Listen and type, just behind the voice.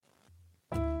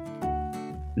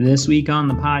This week on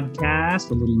the podcast,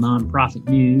 a little nonprofit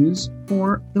news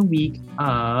for the week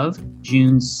of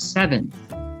June 7th.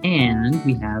 And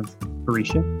we have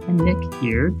Parisha and Nick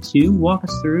here to walk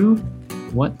us through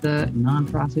what the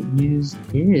nonprofit news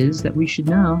is that we should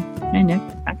know. Hey, Nick.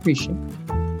 Hi,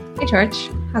 Parisha. Hey, George.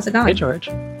 How's it going? Hey, George.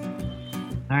 All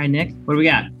right, Nick. What do we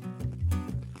got?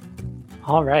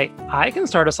 All right. I can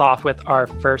start us off with our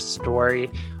first story.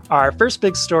 Our first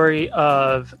big story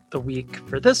of the week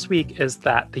for this week is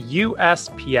that the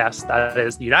USPS, that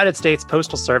is the United States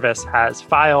Postal Service, has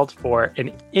filed for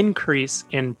an increase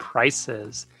in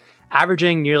prices,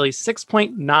 averaging nearly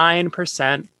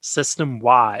 6.9%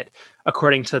 system-wide,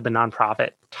 according to the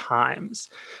nonprofit Times.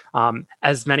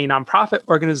 As many nonprofit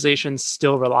organizations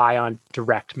still rely on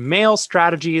direct mail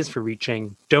strategies for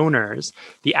reaching donors,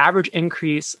 the average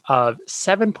increase of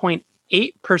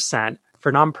 7.8%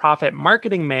 for nonprofit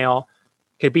marketing mail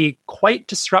could be quite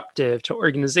disruptive to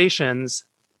organizations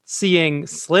seeing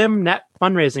slim net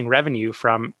fundraising revenue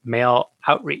from mail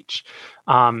outreach.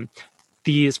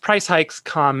 These price hikes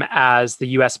come as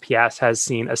the USPS has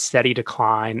seen a steady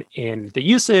decline in the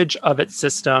usage of its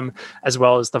system, as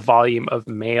well as the volume of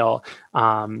mail,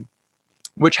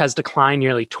 which has declined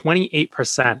nearly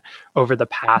 28% over the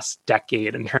past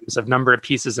decade in terms of number of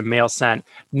pieces of mail sent,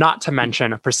 not to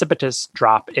mention a precipitous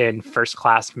drop in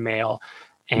first-class mail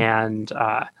and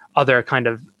other kind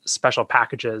of special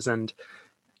packages. And,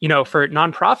 you know, for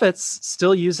nonprofits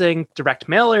still using direct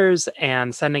mailers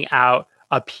and sending out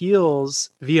appeals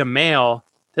via mail,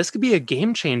 this could be a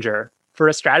game changer for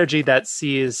a strategy that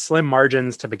sees slim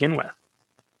margins to begin with.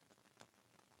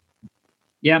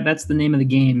 Yeah, that's the name of the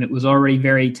game. It was already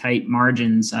very tight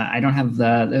margins. I don't have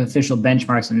the official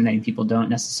benchmarks, and many people don't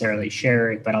necessarily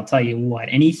share it, but I'll tell you what,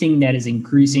 anything that is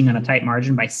increasing on a tight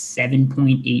margin by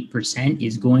 7.8%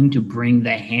 is going to bring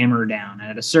the hammer down.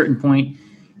 And at a certain point,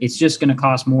 it's just going to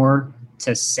cost more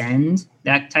to send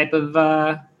that type of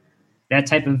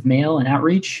mail and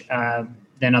outreach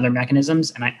than other mechanisms.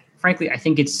 And I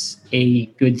think it's a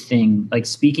good thing. Like,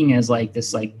 speaking as like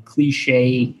this like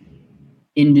cliche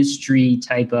industry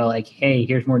type of like, hey,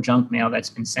 here's more junk mail that's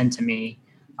been sent to me.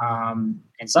 And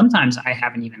sometimes I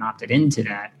haven't even opted into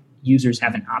that. Users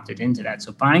haven't opted into that.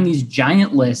 So buying these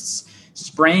giant lists,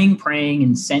 spraying, praying,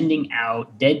 and sending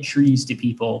out dead trees to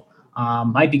people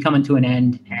might be coming to an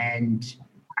end. And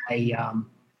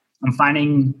I'm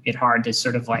finding it hard to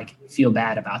sort of like feel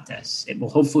bad about this. It will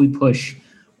hopefully push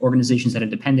organizations that are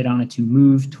dependent on it to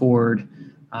move toward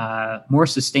more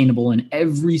sustainable in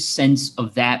every sense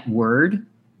of that word,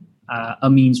 a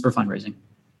means for fundraising.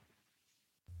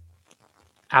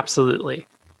 Absolutely.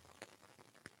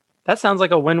 That sounds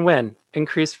like a win-win.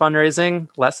 Increased fundraising,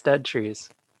 less dead trees.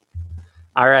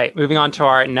 All right, moving on to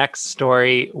our next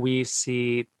story, we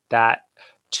see that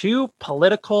two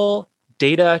political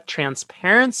data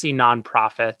transparency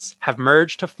nonprofits have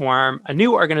merged to form a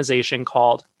new organization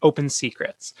called Open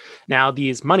Secrets. Now,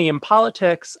 these money in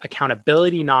politics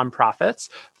accountability nonprofits,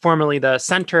 formerly the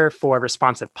Center for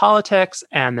Responsive Politics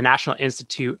and the National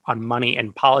Institute on Money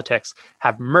in Politics,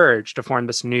 have merged to form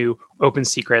this new Open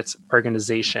Secrets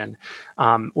organization,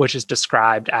 which is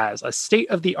described as a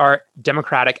state-of-the-art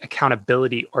democratic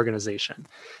accountability organization.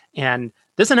 And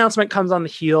this announcement comes on the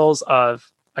heels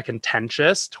of a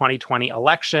contentious 2020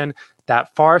 election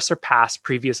that far surpassed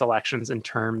previous elections in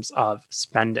terms of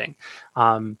spending.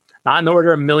 Not in the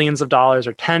order of millions of dollars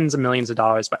or tens of millions of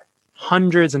dollars, but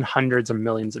hundreds and hundreds of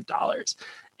millions of dollars.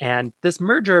 And this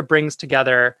merger brings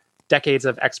together decades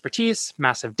of expertise,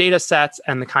 massive data sets,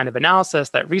 and the kind of analysis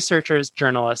that researchers,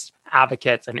 journalists,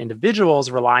 advocates, and individuals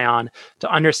rely on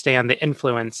to understand the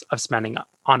influence of spending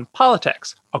on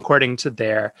politics, according to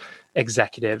their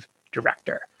executive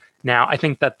director. Now, I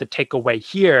think that the takeaway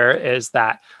here is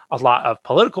that a lot of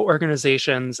political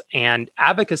organizations and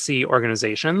advocacy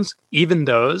organizations, even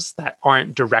those that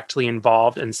aren't directly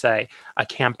involved in, say, a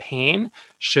campaign,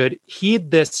 should heed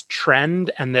this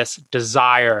trend and this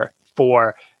desire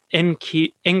for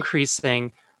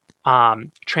increasing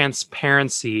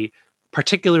transparency,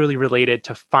 particularly related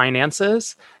to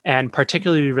finances and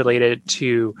particularly related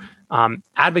to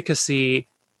advocacy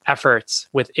efforts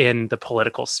within the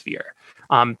political sphere.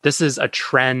 This is a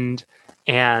trend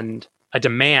and a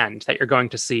demand that you're going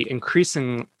to see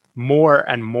increasing more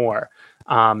and more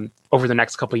over the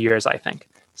next couple of years, I think.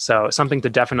 So something to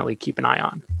definitely keep an eye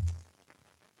on.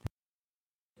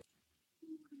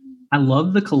 I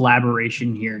love the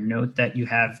collaboration here. Note that you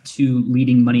have two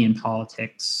leading money in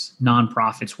politics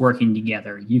nonprofits working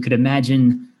together. You could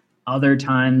imagine other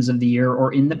times of the year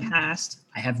or in the past.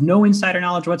 I have no insider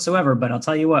knowledge whatsoever, but I'll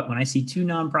tell you what, when I see two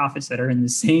nonprofits that are in the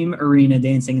same arena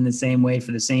dancing in the same way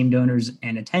for the same donors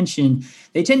and attention,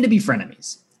 they tend to be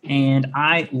frenemies. And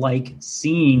I like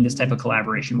seeing this type of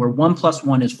collaboration where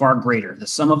 1+1 is far greater, the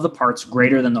sum of the parts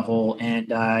greater than the whole.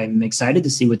 And I'm excited to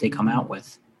see what they come out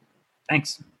with.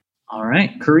 Thanks. All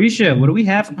right, Carisha, what do we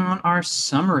have on our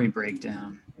summary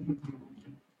breakdown?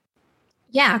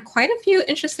 Yeah, quite a few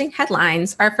interesting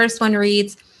headlines. Our first one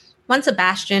reads, once a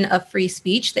bastion of free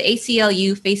speech, the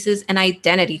ACLU faces an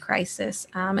identity crisis.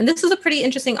 And this is a pretty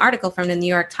interesting article from the New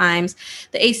York Times.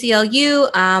 The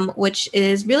ACLU, which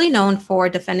is really known for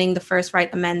defending the First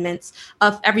Right Amendments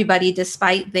of everybody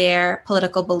despite their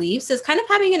political beliefs, is kind of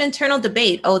having an internal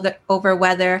debate over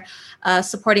whether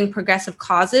supporting progressive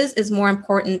causes is more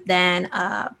important than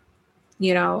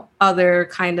other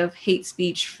kind of hate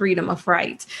speech, freedom of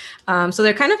right. So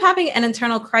they're kind of having an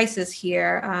internal crisis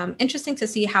here. Interesting to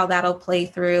see how that'll play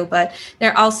through, but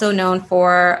they're also known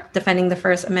for defending the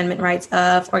First Amendment rights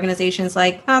of organizations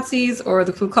like Nazis or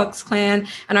the Ku Klux Klan,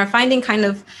 and are finding kind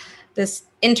of this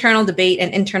internal debate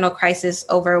and internal crisis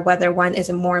over whether one is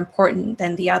more important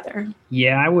than the other.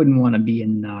 Yeah, I wouldn't want to be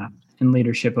in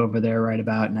leadership over there right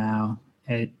about now.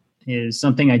 It is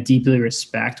something I deeply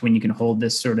respect when you can hold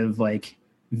this sort of like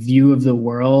view of the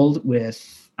world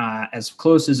with as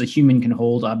close as a human can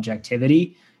hold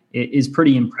objectivity. It is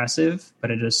pretty impressive, but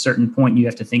at a certain point you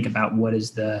have to think about what is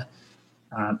the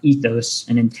ethos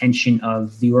and intention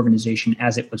of the organization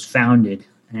as it was founded,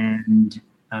 and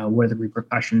what are the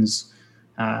repercussions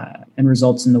and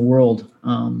results in the world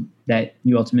that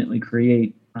you ultimately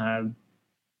create.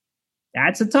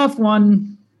 That's a tough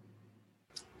one.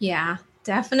 Yeah.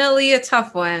 Definitely a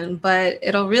tough one, but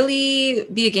it'll really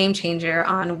be a game changer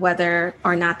on whether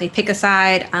or not they pick a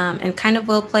side, and kind of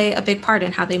will play a big part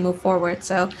in how they move forward.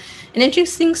 So an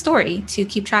interesting story to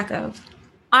keep track of.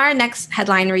 Our next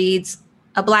headline reads,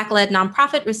 a Black-led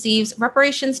nonprofit receives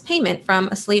reparations payment from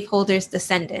a slaveholder's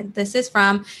descendant. This is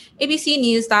from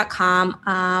abcnews.com.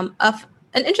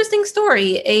 An interesting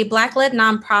story. A Black-led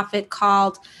nonprofit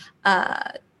called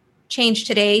Change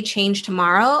Today, Change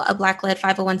Tomorrow, a Black-led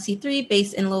 501c3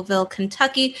 based in Louisville,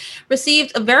 Kentucky,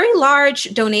 received a very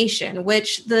large donation,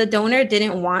 which the donor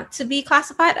didn't want to be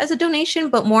classified as a donation,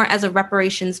 but more as a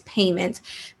reparations payment.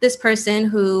 This person,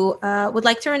 who would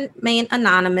like to remain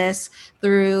anonymous,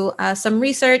 through some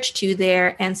research to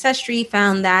their ancestry,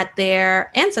 found that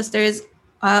their ancestors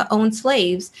owned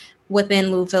slaves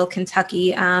within Louisville,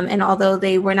 Kentucky. And although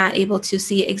they were not able to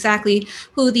see exactly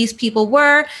who these people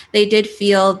were, they did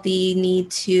feel the need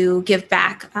to give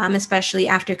back, especially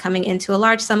after coming into a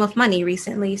large sum of money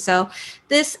recently. So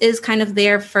this is kind of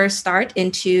their first start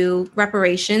into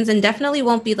reparations, and definitely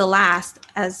won't be the last,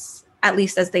 at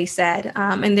least as they said.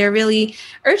 And they're really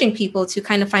urging people to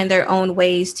kind of find their own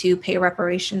ways to pay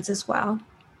reparations as well.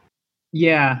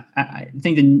 Yeah, I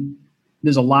think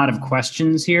there's a lot of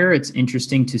questions here. It's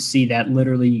interesting to see that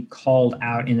literally called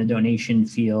out in the donation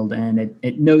field, and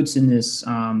it notes in this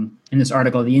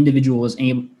article the individual was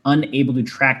unable to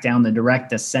track down the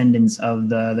direct descendants of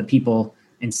the people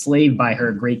enslaved by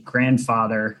her great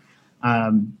grandfather,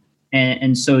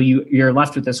 and so you're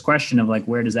left with this question of like,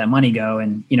 where does that money go?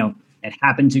 And it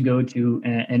happened to go to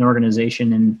an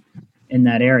organization in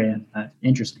that area.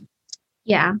 Interesting.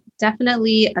 Yeah,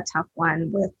 definitely a tough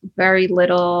one with very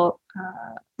little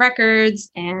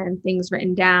records and things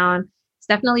written down. It's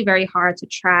definitely very hard to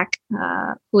track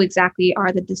who exactly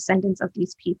are the descendants of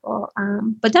these people,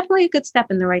 but definitely a good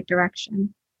step in the right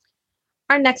direction.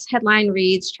 Our next headline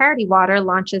reads, Charity Water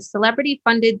launches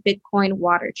celebrity-funded Bitcoin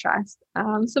water trust.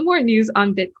 Some more news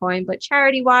on Bitcoin, but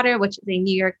Charity Water, which is a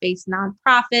New York-based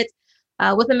nonprofit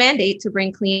with a mandate to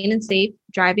bring clean and safe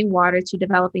drinking water to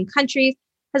developing countries,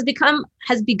 has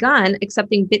begun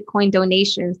accepting Bitcoin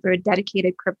donations through a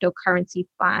dedicated cryptocurrency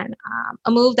fund,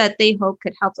 a move that they hope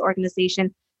could help the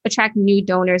organization attract new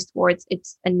donors towards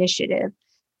its initiative.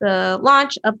 The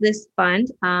launch of this fund,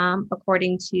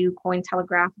 according to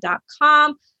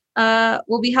Cointelegraph.com,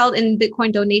 will be held in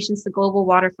Bitcoin donations to global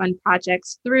water fund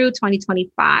projects through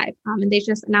 2025. And they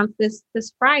just announced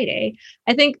this Friday.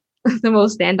 I think the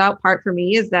most standout part for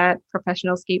me is that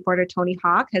professional skateboarder Tony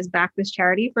Hawk has backed this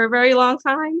charity for a very long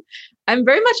time. I'm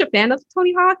very much a fan of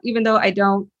Tony Hawk, even though I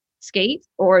don't skate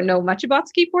or know much about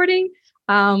skateboarding,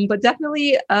 but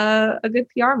definitely a good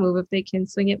PR move if they can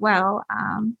swing it well.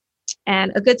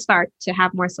 And a good start to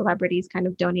have more celebrities kind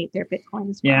of donate their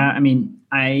Bitcoin as well. Yeah, I mean,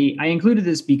 I included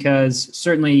this because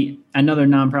certainly another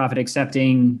nonprofit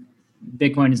accepting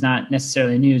Bitcoin is not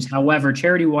necessarily news. However,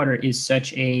 Charity Water is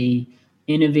such a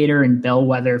innovator and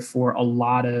bellwether for a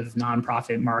lot of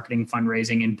nonprofit marketing,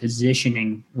 fundraising, and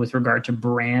positioning with regard to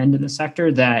brand in the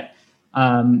sector, that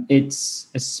it's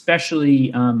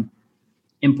especially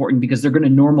important because they're going to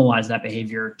normalize that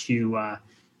behavior to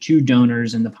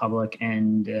donors and the public,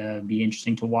 and be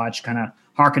interesting to watch, kind of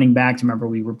hearkening back to, remember,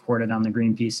 we reported on the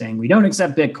Greenpeace saying we don't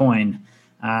accept Bitcoin.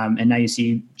 And now you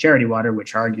see Charity Water,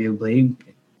 which arguably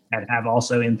have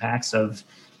also impacts of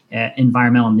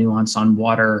environmental nuance on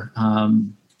water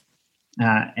and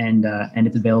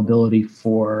its availability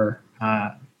for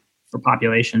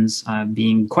populations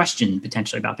being questioned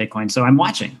potentially about Bitcoin. So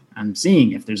I'm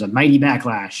seeing if there's a mighty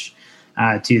backlash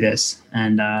to this,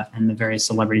 and the various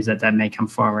celebrities that may come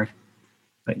forward.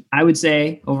 But I would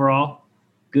say overall,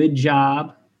 good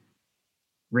job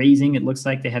raising. It looks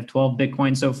like they have 12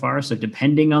 Bitcoin so far. So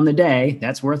depending on the day,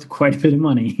 that's worth quite a bit of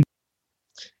money.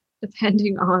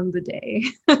 Depending on the day.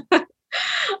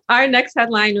 Our next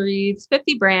headline reads,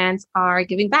 50 brands are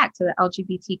giving back to the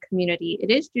LGBT community. It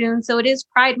is June, so it is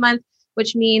Pride Month,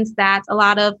 which means that a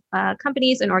lot of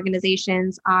companies and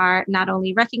organizations are not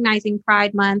only recognizing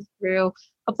Pride Month through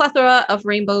a plethora of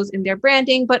rainbows in their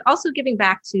branding, but also giving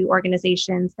back to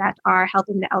organizations that are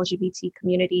helping the LGBT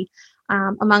community.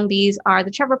 Among these are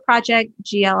the Trevor Project,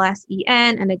 GLSEN,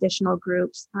 and additional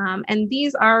groups. And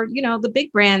these are, the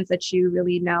big brands that you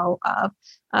really know of,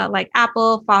 like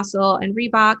Apple, Fossil, and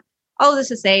Reebok. All of this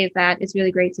to say is that it's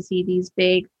really great to see these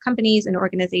big companies and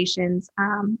organizations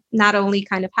not only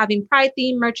kind of having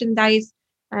Pride-themed merchandise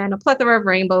and a plethora of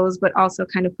rainbows, but also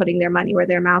kind of putting their money where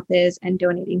their mouth is and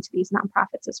donating to these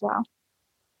nonprofits as well.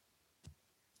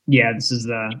 Yeah, this is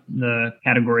the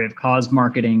category of cause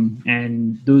marketing,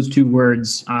 and those two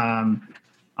words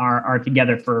are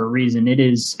together for a reason. It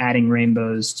is adding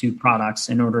rainbows to products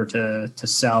in order to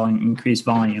sell and increase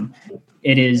volume.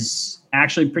 It is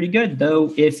actually pretty good,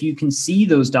 though, if you can see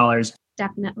those dollars.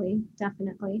 Definitely.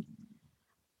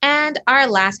 And our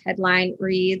last headline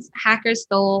reads, hackers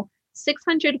stole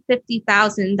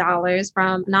 $650,000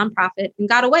 from a nonprofit and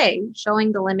got away,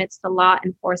 showing the limits to law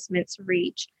enforcement's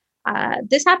reach.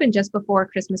 This happened just before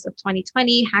Christmas of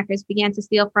 2020. Hackers began to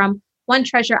steal from One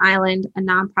Treasure Island, a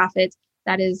nonprofit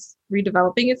that is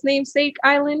redeveloping its namesake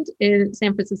island in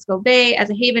San Francisco Bay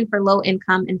as a haven for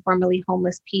low-income and formerly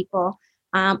homeless people.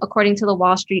 According to the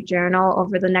Wall Street Journal,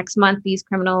 over the next month, these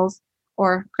criminals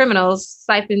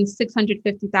siphoned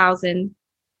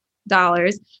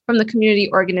 $650,000 from the community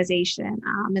organization.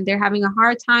 And they're having a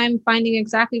hard time finding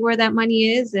exactly where that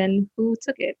money is and who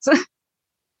took it.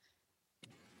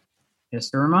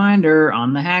 Just a reminder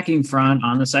on the hacking front,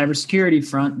 on the cybersecurity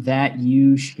front, that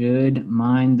you should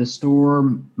mind the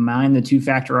store, mind the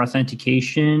two-factor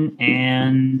authentication.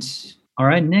 And all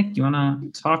right, Nick, you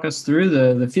want to talk us through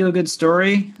the feel-good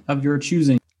story of your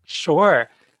choosing? Sure.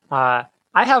 I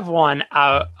have one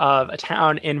out of a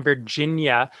town in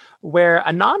Virginia where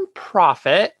a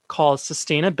nonprofit called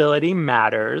Sustainability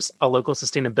Matters, a local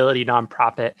sustainability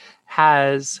nonprofit,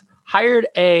 has hired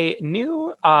a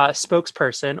new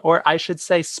spokesperson, or I should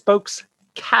say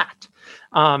spokescat.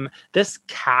 This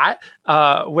cat,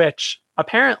 which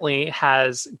apparently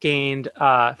has gained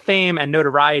fame and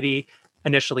notoriety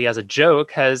initially as a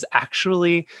joke, has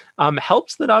actually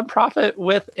helped the nonprofit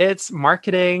with its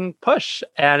marketing push.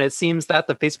 And it seems that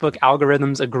the Facebook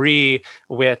algorithms agree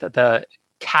with the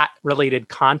cat-related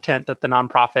content that the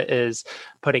nonprofit is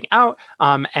putting out,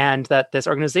 and that this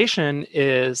organization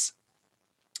is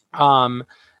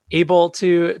able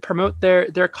to promote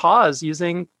their cause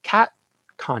using cat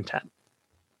content.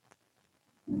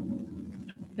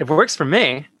 It works for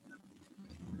me.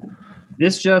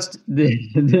 This just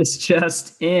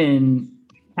in,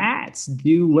 cats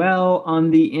do well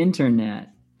on the internet.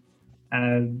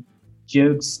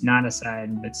 Jokes not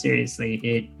aside, but seriously,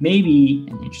 it may be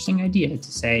an interesting idea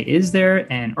to say, is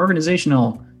there an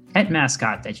organizational pet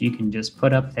mascot that you can just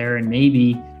put up there and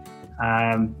maybe,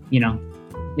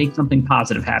 make something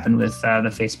positive happen with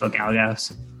the Facebook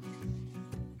algos?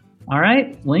 All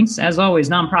right, links, as always,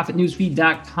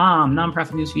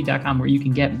 nonprofitnewsfeed.com, where you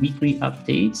can get weekly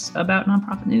updates about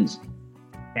nonprofit news.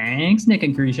 Thanks, Nick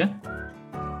and Carisha.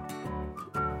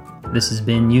 This has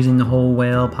been Using the Whole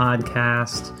Whale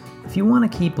podcast. If you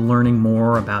want to keep learning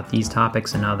more about these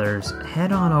topics and others,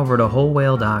 head on over to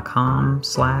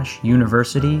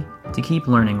wholewhale.com/university to keep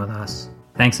learning with us.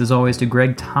 Thanks as always to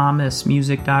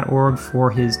GregThomasMusic.org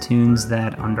for his tunes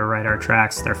that underwrite our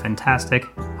tracks. They're fantastic.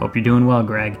 Hope you're doing well,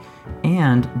 Greg.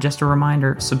 And just a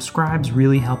reminder, subscribes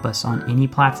really help us on any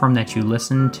platform that you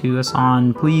listen to us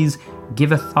on. Please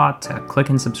give a thought to click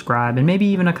and subscribe, and maybe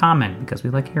even a comment, because we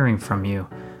like hearing from you.